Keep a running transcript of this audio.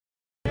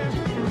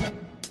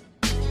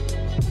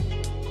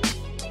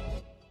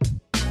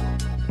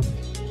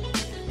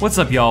What's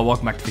up, y'all?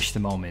 Welcome back to Fish the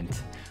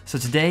Moment. So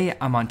today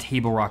I'm on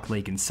Table Rock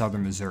Lake in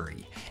southern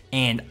Missouri,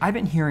 and I've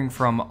been hearing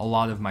from a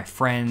lot of my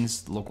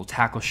friends, local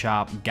tackle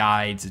shop,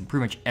 guides, and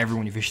pretty much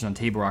everyone who fishes on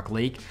Table Rock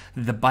Lake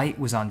that the bite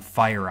was on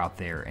fire out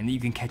there and that you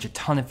can catch a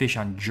ton of fish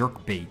on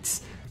jerk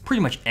baits pretty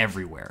much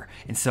everywhere.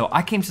 And so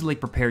I came to the lake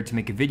prepared to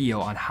make a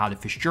video on how to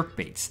fish jerk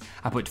baits.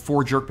 I put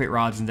 4 jerkbait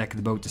rods on the deck of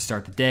the boat to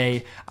start the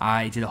day.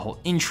 I did a whole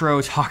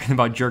intro talking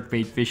about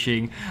jerkbait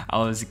fishing. I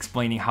was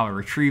explaining how I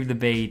retrieve the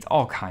bait,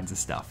 all kinds of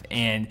stuff.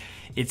 And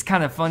it's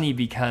kind of funny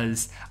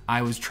because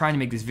I was trying to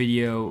make this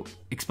video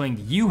explaining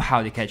to you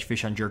how to catch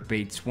fish on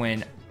jerkbaits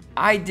when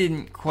I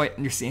didn't quite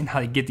understand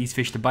how to get these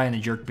fish to bite on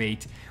a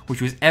jerkbait, which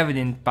was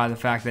evident by the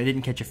fact that I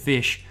didn't catch a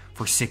fish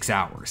for 6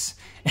 hours.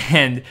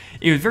 And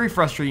it was very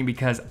frustrating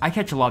because I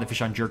catch a lot of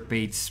fish on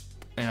jerkbaits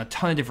in a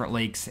ton of different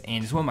lakes,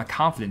 and it's one of my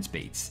confidence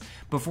baits.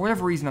 But for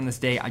whatever reason on this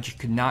day, I just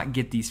could not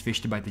get these fish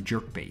to bite the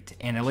jerkbait.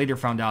 And I later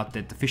found out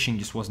that the fishing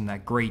just wasn't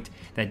that great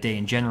that day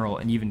in general,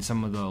 and even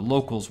some of the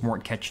locals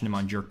weren't catching them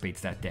on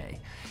jerkbaits that day.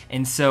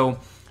 And so,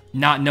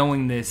 not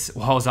knowing this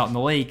while I was out in the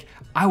lake,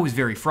 I was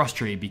very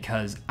frustrated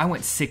because I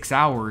went 6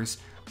 hours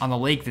on a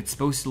lake that's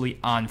supposedly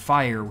on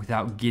fire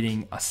without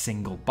getting a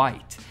single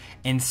bite.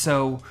 And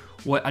so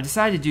what I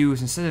decided to do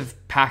is, instead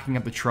of packing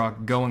up the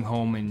truck, going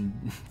home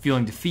and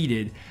feeling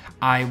defeated,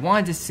 I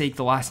wanted to take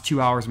the last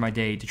 2 hours of my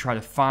day to try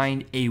to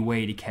find a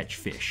way to catch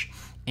fish.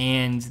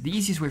 And the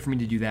easiest way for me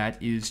to do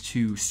that is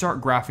to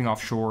start graphing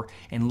offshore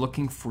and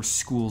looking for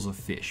schools of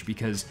fish,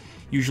 because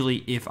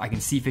usually if I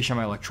can see fish on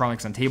my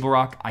electronics on Table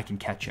Rock, I can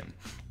catch them.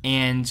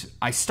 And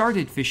I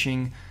started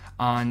fishing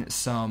on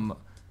some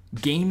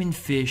Game &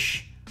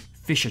 Fish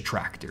fish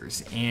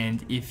attractors,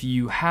 and if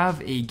you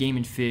have a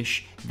Game &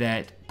 Fish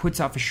that puts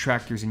out fish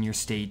attractors in your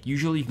state,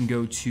 usually you can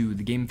go to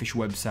the Game & Fish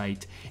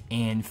website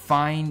and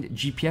find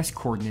GPS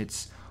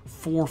coordinates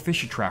for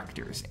fish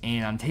attractors.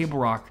 And on Table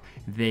Rock,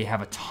 they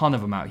have a ton of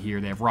them out here.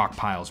 They have rock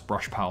piles,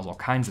 brush piles, all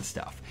kinds of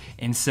stuff.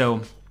 And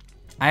so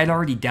I had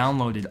already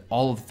downloaded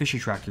all of the fish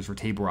attractors for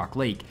Table Rock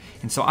Lake,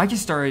 and so I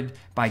just started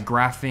by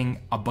graphing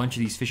a bunch of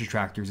these fish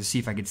attractors to see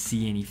if I could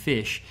see any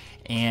fish,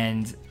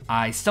 and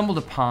I stumbled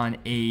upon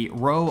a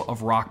row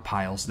of rock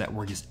piles that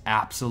were just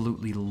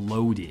absolutely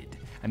loaded.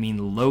 I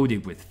mean,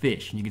 loaded with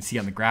fish. And you can see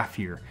on the graph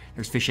here,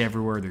 there's fish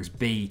everywhere, there's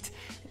bait,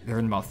 they're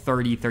in about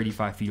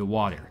 30-35 feet of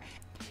water.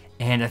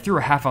 And I threw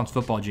a half-ounce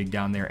football jig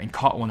down there and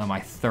caught one on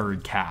my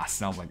 3rd cast.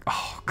 And I was like,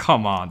 oh,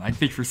 come on. I'd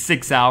fish for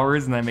 6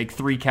 hours and I make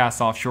 3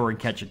 casts offshore and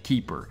catch a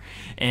keeper.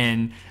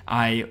 And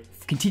I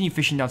continue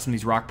fishing down some of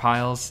these rock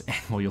piles, and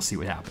well, you'll see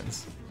what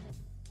happens.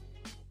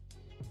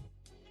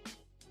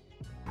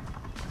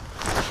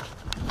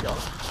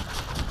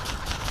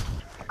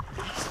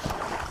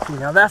 See,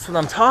 now that's what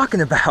I'm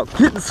talking about.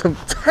 Getting some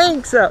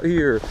tanks out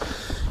here.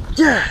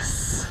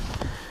 Yes!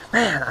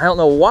 Man, I don't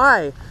know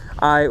why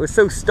I was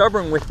so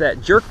stubborn with that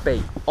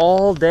jerkbait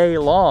all day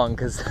long,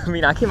 because I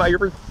mean, I came out here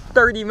for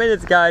 30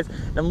 minutes, guys,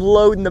 and I'm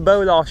loading the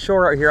boat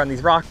offshore out here on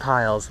these rock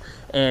piles.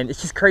 And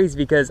it's just crazy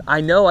because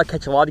I know I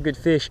catch a lot of good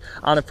fish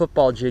on a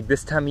football jig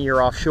this time of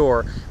year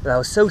offshore, but I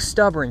was so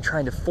stubborn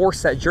trying to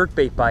force that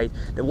jerkbait bite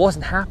that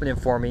wasn't happening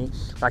for me.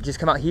 I could just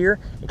come out here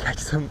and catch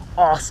some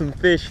awesome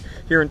fish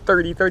here in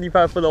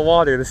 30-35 foot of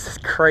water. This is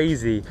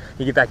crazy.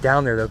 You get back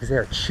down there though, because they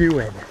are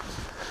chewing.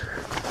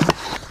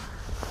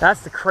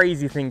 That's the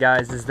crazy thing,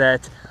 guys, is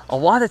that a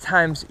lot of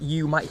times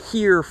you might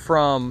hear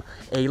from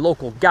a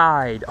local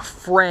guide, a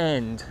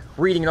friend,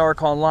 reading an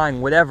article online,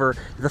 whatever,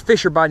 the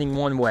fish are biting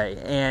one way.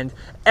 And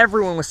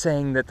everyone was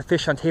saying that the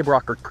fish on Table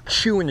Rock are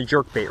chewing the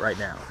jerkbait right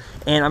now.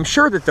 And I'm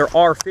sure that there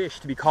are fish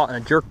to be caught in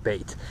a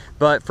jerkbait.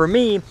 But for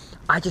me,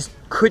 I just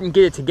couldn't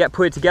get it to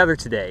put it together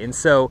today. And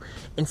so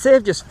instead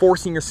of just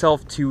forcing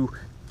yourself to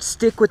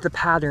stick with the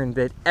pattern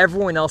that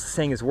everyone else is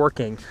saying is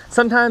working,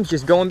 sometimes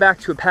just going back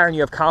to a pattern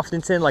you have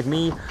confidence in, like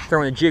me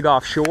throwing a jig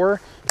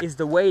offshore, is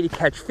the way to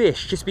catch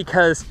fish, just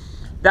because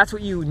that's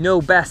what you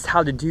know best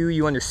how to do.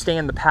 You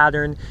understand the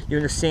pattern, you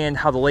understand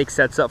how the lake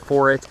sets up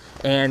for it.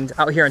 And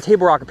out here on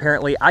Table Rock,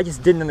 apparently, I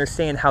just didn't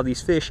understand how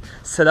these fish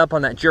set up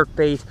on that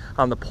jerkbait,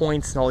 on the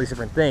points, and all these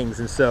different things.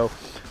 And so,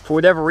 for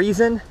whatever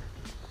reason,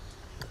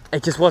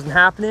 it just wasn't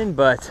happening.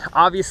 But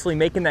obviously,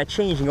 making that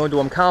change and going to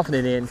what I'm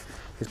confident in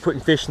is putting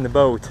fish in the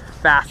boat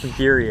fast and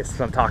furious. That's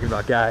what I'm talking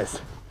about,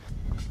 guys.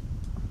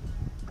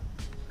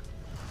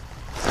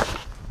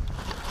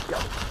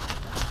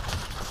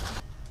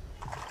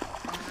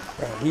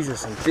 Man, these are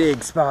some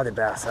big spotted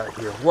bass out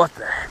here. What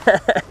the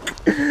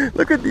heck?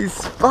 Look at these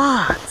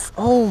spots.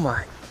 Oh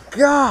my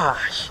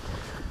gosh.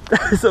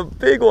 That is a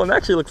big one. It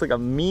actually looks like a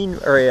mean,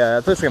 or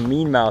it looks like a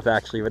mean mouth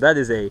actually, but that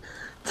is a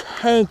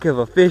tank of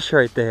a fish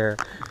right there.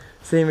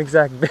 Same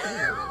exact big.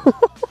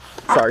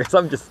 Sorry, so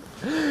I'm just,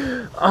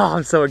 Oh,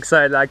 I'm so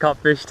excited I caught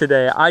fish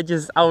today. I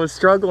was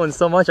struggling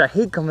so much. I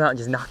hate coming out and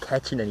just not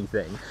catching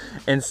anything.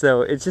 And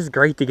so it's just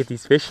great to get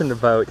these fish in the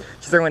boat.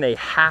 Just throwing a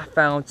 1/2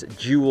 ounce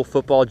Jewel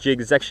football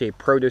jig. It's actually a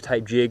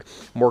prototype jig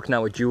I'm working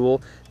out with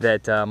Jewel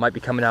that might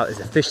be coming out as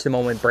a Fish the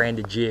Moment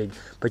branded jig.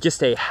 But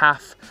just a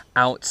 1/2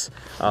 ounce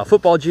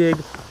football jig.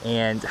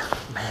 And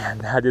man,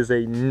 that is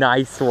a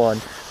nice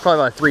one. Probably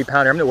about a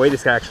 3-pounder. I'm gonna weigh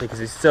this guy actually because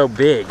he's so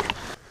big.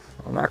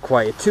 Well, not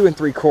quite, a 2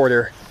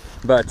 3/4.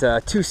 But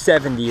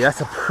 270,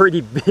 that's a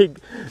pretty big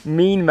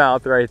mean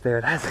mouth right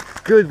there. That's a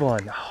good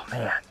one. Oh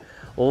man,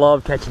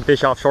 love catching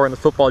fish offshore in the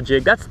football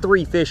jig. That's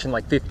 3 fish in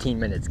like 15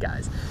 minutes,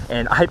 guys.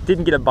 And I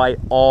didn't get a bite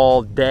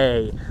all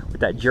day with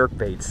that jerk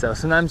bait. So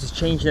sometimes just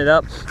changing it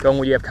up, going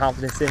where you have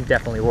confidence in,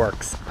 definitely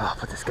works. Oh,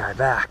 put this guy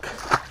back.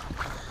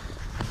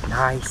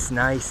 Nice,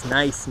 nice,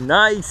 nice,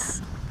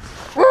 nice.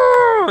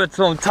 Woo! That's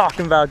what I'm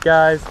talking about,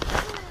 guys.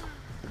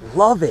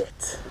 Love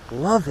it,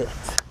 love it.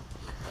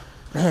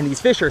 Man,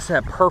 these fish are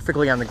set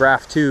perfectly on the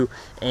graph too.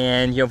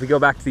 And if we go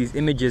back to these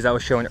images I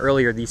was showing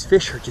earlier, these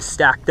fish are just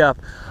stacked up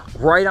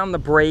right on the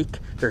break.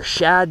 There's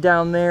shad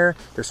down there,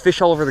 there's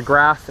fish all over the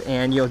graph.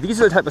 And these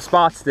are the type of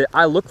spots that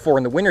I look for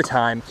in the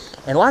wintertime.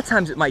 And a lot of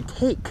times it might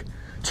take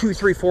 2,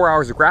 3, 4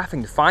 hours of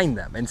graphing to find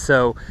them. And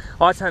so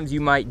a lot of times you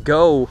might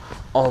go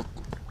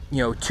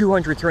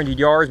 200, 300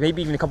 yards,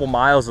 maybe even a couple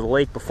miles of the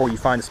lake before you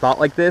find a spot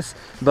like this.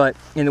 But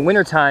in the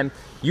wintertime,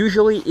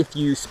 usually if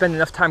you spend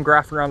enough time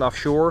graphing around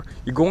offshore,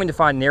 you're going to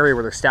find an area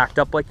where they're stacked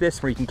up like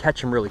this where you can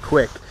catch them really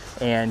quick.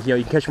 And you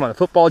can catch them on a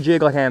football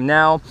jig like I am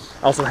now.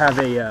 I also have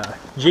a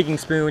jigging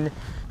spoon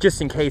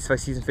just in case if I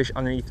see some fish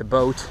underneath the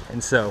boat.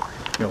 And so,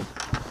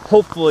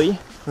 hopefully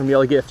I'm gonna be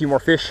able to get a few more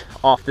fish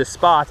off this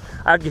spot.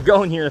 I have to get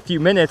going here in a few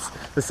minutes.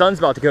 The sun's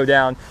about to go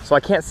down, so I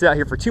can't sit out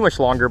here for too much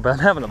longer, but I'm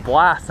having a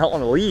blast. I don't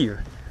want to leave.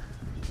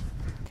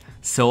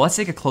 So let's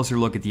take a closer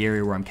look at the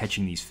area where I'm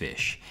catching these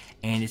fish.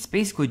 And it's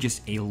basically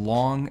just a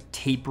long,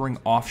 tapering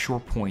offshore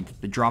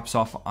point that drops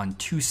off on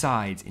 2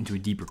 sides into a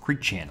deeper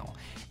creek channel.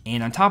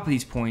 And on top of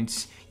these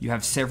points, you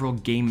have several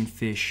game and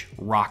fish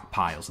rock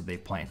piles that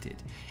they've planted.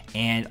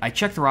 And I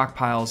checked the rock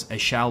piles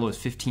as shallow as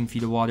 15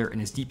 feet of water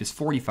and as deep as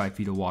 45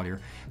 feet of water,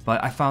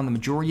 but I found the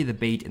majority of the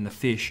bait and the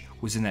fish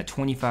was in that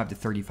 25 to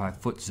 35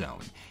 foot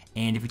zone.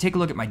 And if we take a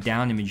look at my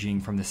down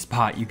imaging from this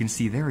spot, you can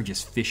see there are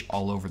just fish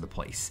all over the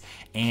place.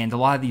 And a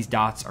lot of these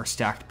dots are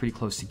stacked pretty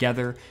close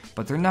together,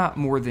 but they're not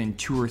more than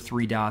 2 or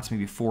 3 dots,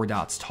 maybe 4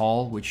 dots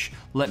tall, which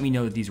let me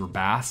know that these were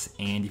bass.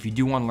 And if you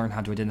do want to learn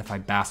how to identify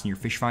bass in your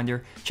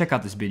Fishfinder, check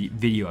out this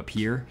video up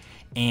here.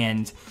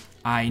 And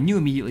I knew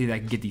immediately that I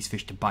could get these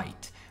fish to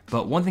bite.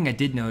 But one thing I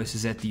did notice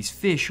is that these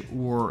fish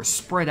were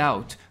spread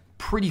out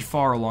pretty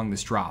far along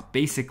this drop.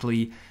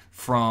 Basically,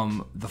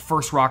 from the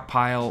first rock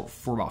pile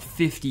for about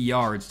 50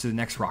 yards to the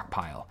next rock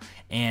pile.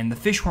 And the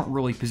fish weren't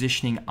really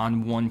positioning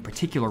on one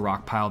particular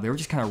rock pile. They were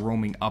just kind of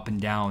roaming up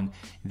and down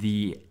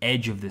the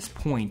edge of this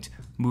point,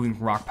 moving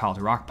from rock pile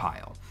to rock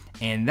pile.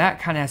 And that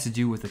kind of has to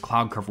do with the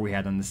cloud cover we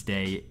had on this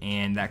day,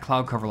 and that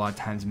cloud cover a lot of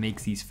times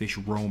makes these fish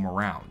roam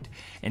around.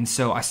 And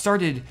so I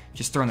started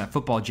just throwing that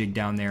football jig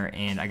down there,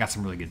 and I got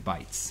some really good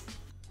bites.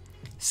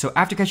 So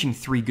after catching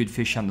 3 good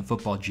fish on the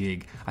football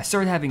jig, I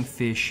started having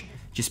fish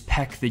just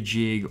peck the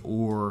jig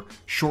or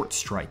short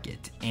strike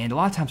it. And a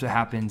lot of times what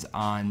happens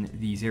on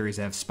these areas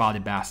that have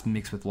spotted bass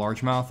mixed with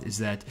largemouth is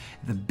that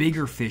the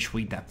bigger fish will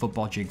eat that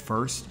football jig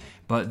first,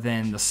 but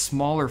then the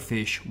smaller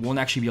fish won't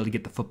actually be able to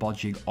get the football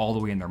jig all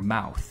the way in their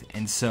mouth.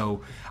 And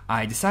so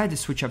I decided to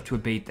switch up to a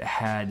bait that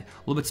had a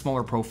little bit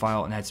smaller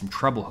profile and had some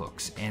treble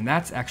hooks, and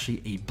that's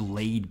actually a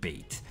blade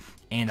bait.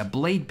 And a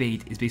blade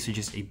bait is basically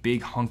just a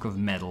big hunk of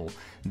metal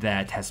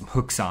that has some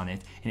hooks on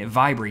it, and it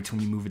vibrates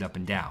when you move it up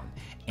and down.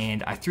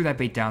 And I threw that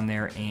bait down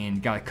there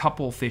and got a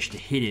couple fish to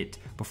hit it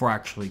before I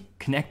actually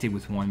connected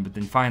with one, but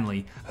then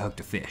finally I hooked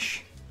a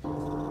fish.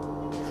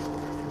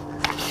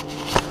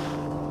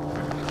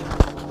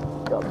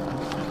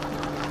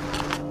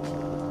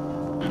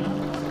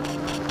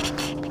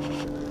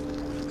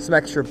 Some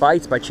extra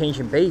bites by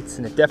changing baits,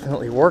 and it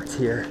definitely worked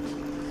here.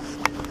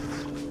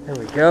 There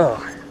we go.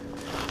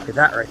 Look at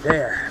that right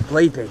there,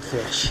 blade bait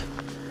fish.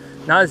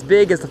 Not as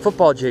big as the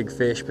football jig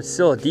fish, but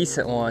still a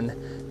decent one.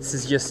 This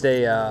is just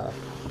a, I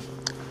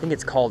think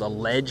it's called a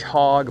ledge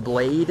hog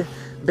blade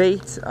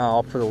bait.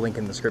 I'll put a link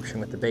in the description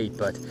with the bait,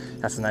 but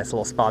that's a nice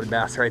little spotted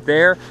bass right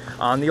there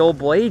on the old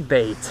blade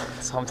bait.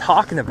 That's what I'm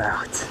talking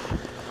about.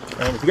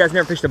 And if you guys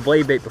never fished a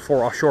blade bait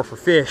before offshore for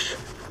fish,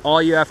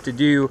 all you have to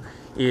do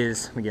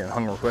is, let me get it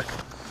hung real quick.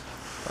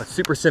 It's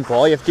super simple.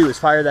 All you have to do is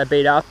fire that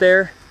bait out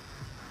there,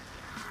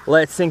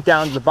 let it sink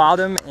down to the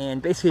bottom,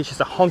 and basically it's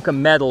just a hunk of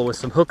metal with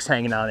some hooks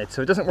hanging on it.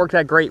 So it doesn't work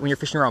that great when you're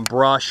fishing around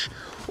brush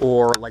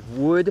or like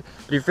wood,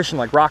 but if you're fishing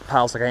like rock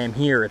piles like I am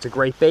here, it's a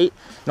great bait.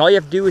 And all you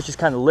have to do is just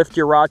kind of lift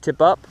your rod tip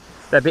up.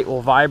 That bait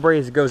will vibrate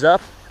as it goes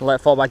up and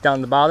let it fall back down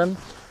to the bottom,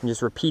 and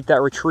just repeat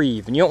that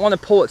retrieve. And you don't want to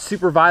pull it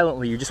super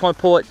violently, you just want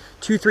to pull it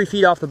 2-3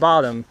 feet off the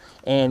bottom,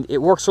 and it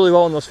works really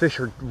well when those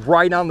fish are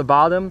right on the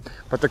bottom,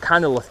 but they're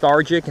kind of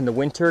lethargic in the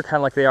winter, kind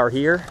of like they are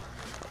here.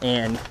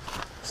 And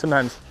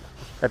sometimes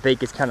that bait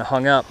gets kind of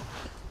hung up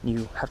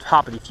You have to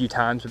hop it a few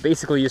times, but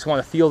basically you just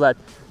want to feel that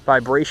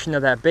vibration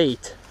of that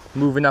bait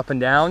moving up and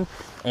down,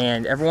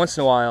 and every once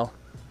in a while,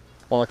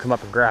 want to come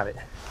up and grab it.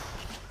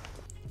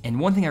 And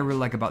one thing I really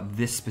like about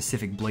this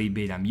specific blade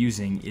bait I'm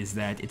using is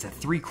that it's a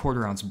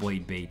 3/4 ounce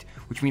blade bait,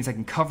 which means I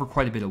can cover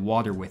quite a bit of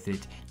water with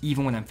it,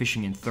 even when I'm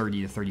fishing in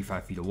 30 to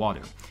 35 feet of water.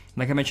 And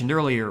like I mentioned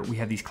earlier, we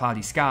have these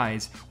cloudy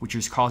skies, which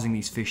is causing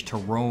these fish to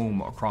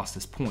roam across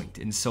this point.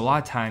 And so a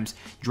lot of times,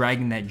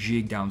 dragging that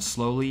jig down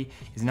slowly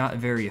is not a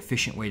very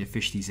efficient way to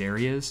fish these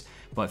areas,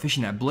 but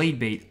fishing that blade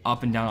bait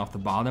up and down off the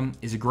bottom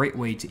is a great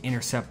way to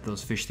intercept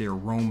those fish that are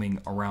roaming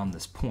around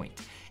this point.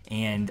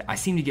 And I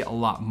seem to get a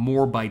lot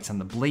more bites on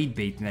the blade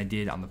bait than I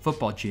did on the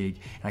football jig,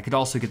 and I could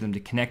also get them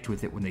to connect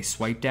with it when they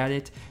swiped at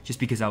it, just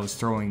because I was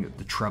throwing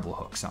the treble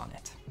hooks on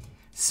it.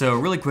 So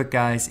really quick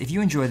guys, if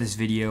you enjoyed this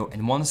video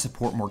and want to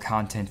support more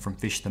content from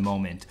Fish the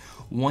Moment,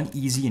 one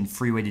easy and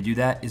free way to do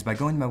that is by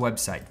going to my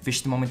website,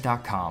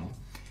 fishthemoment.com,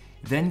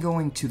 then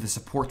going to the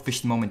Support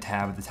Fish the Moment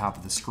tab at the top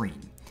of the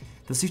screen.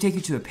 This will take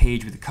you to a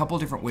page with a couple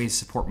different ways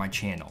to support my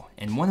channel,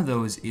 and one of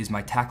those is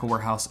my Tackle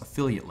Warehouse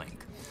affiliate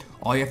link.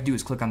 All you have to do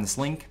is click on this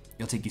link,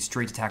 it'll take you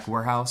straight to Tackle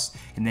Warehouse,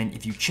 and then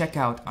if you check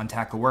out on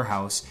Tackle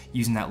Warehouse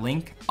using that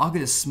link, I'll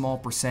get a small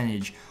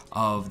percentage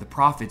of the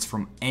profits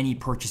from any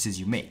purchases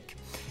you make.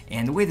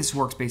 And the way this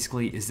works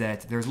basically is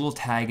that there's a little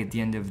tag at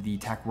the end of the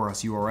Tackle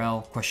Warehouse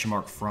URL,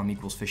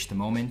 !from=Fish the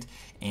Moment,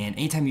 and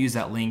anytime you use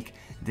that link,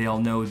 they'll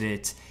know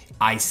that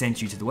I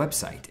sent you to the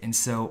website. And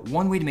so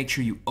one way to make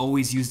sure you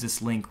always use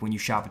this link when you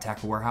shop at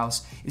Tackle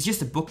Warehouse is just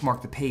to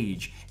bookmark the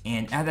page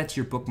and add that to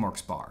your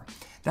bookmarks bar.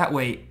 That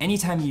way,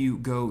 anytime you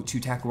go to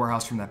Tackle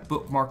Warehouse from that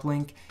bookmark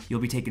link, you'll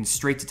be taken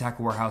straight to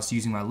Tackle Warehouse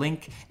using my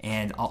link,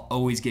 and I'll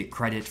always get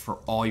credit for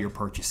all your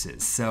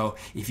purchases. So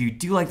if you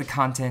do like the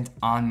content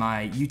on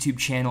my YouTube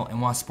channel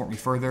and want to support me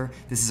further,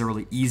 this is a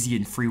really easy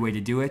and free way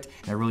to do it,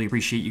 and I really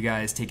appreciate you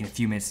guys taking a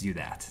few minutes to do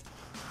that.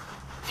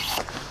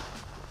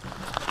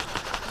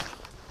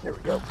 There we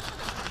go.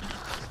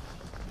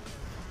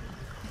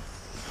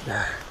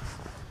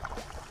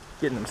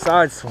 Getting them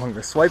side swung,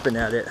 they're swiping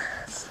at it.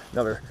 It's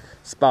another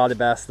spotted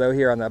bass though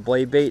here on that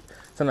blade bait.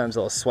 Sometimes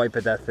they'll swipe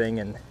at that thing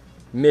and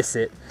miss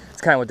it. It's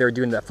kind of what they were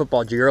doing to that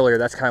football jig earlier.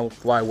 That's kind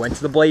of why I went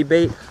to the blade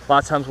bait. A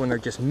lot of times when they're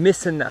just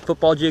missing that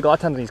football jig, a lot of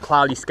times on these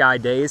cloudy sky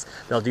days,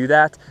 they'll do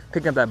that.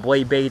 Picking up that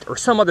blade bait or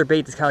some other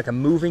bait that's kind of like a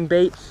moving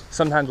bait,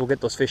 sometimes we'll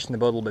get those fish in the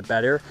boat a little bit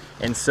better.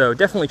 And so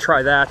definitely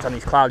try that on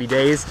these cloudy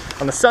days.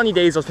 On the sunny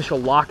days, those fish will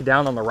lock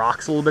down on the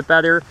rocks a little bit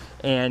better,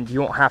 and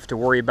you won't have to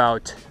worry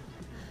about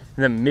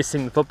them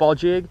missing the football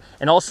jig,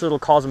 and also it'll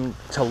cause them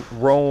to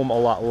roam a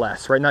lot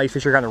less. Right now these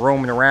fish are kind of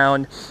roaming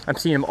around. I'm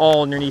seeing them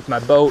all underneath my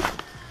boat,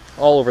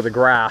 all over the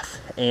grass,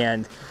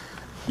 and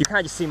you kind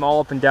of just see them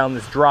all up and down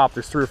this drop.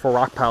 There's 3 or 4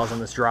 rock piles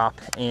on this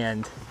drop,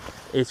 and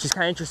it's just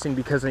kind of interesting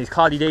because on these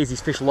cloudy days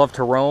these fish love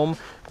to roam,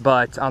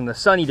 but on the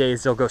sunny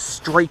days they'll go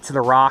straight to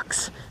the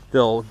rocks.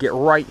 They'll get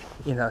right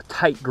in a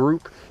tight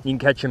group. You can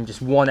catch them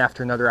just one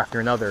after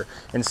another.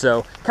 And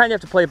so kind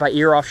of have to play it by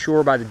ear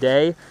offshore by the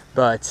day,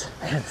 but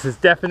man, this has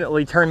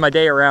definitely turned my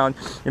day around.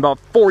 In about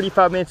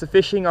 45 minutes of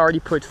fishing, I already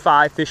put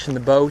 5 fish in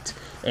the boat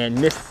and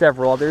missed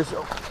several others.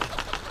 Oh,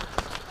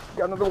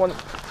 got another one.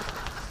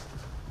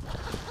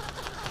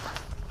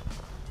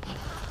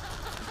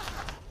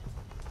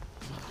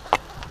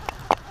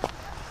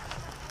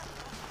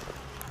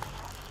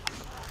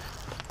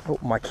 Oh,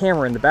 my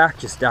camera in the back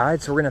just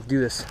died, so we're gonna have to do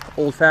this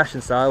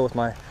old-fashioned style with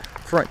my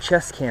front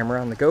chest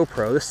camera on the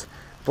GoPro. This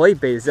blade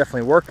bait is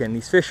definitely working.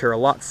 These fish are a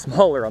lot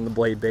smaller on the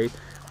blade bait,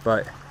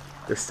 but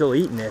they're still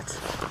eating it.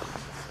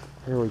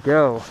 There we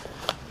go.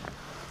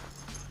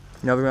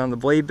 Another one on the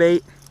blade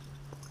bait.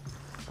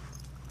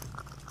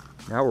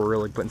 Now we're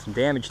really putting some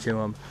damage to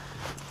them.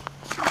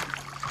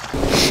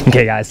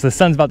 Okay guys, so the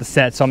sun's about to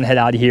set, so I'm gonna head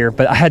out of here,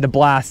 but I had a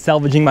blast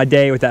salvaging my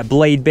day with that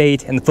blade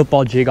bait and the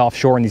football jig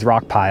offshore in these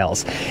rock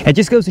piles. And it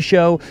just goes to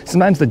show,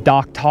 sometimes the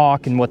dock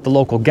talk and what the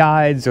local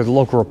guides or the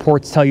local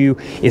reports tell you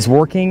is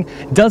working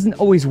doesn't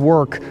always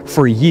work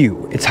for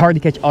you. It's hard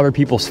to catch other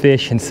people's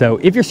fish, and so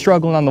if you're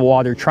struggling on the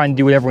water, trying to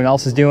do what everyone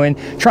else is doing,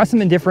 try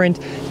something different,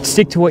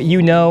 stick to what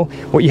you know,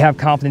 what you have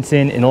confidence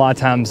in, and a lot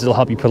of times it'll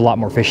help you put a lot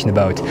more fish in the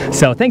boat.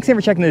 So thanks again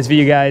for checking this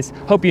video guys,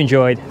 hope you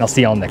enjoyed, and I'll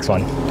see you on the next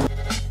one.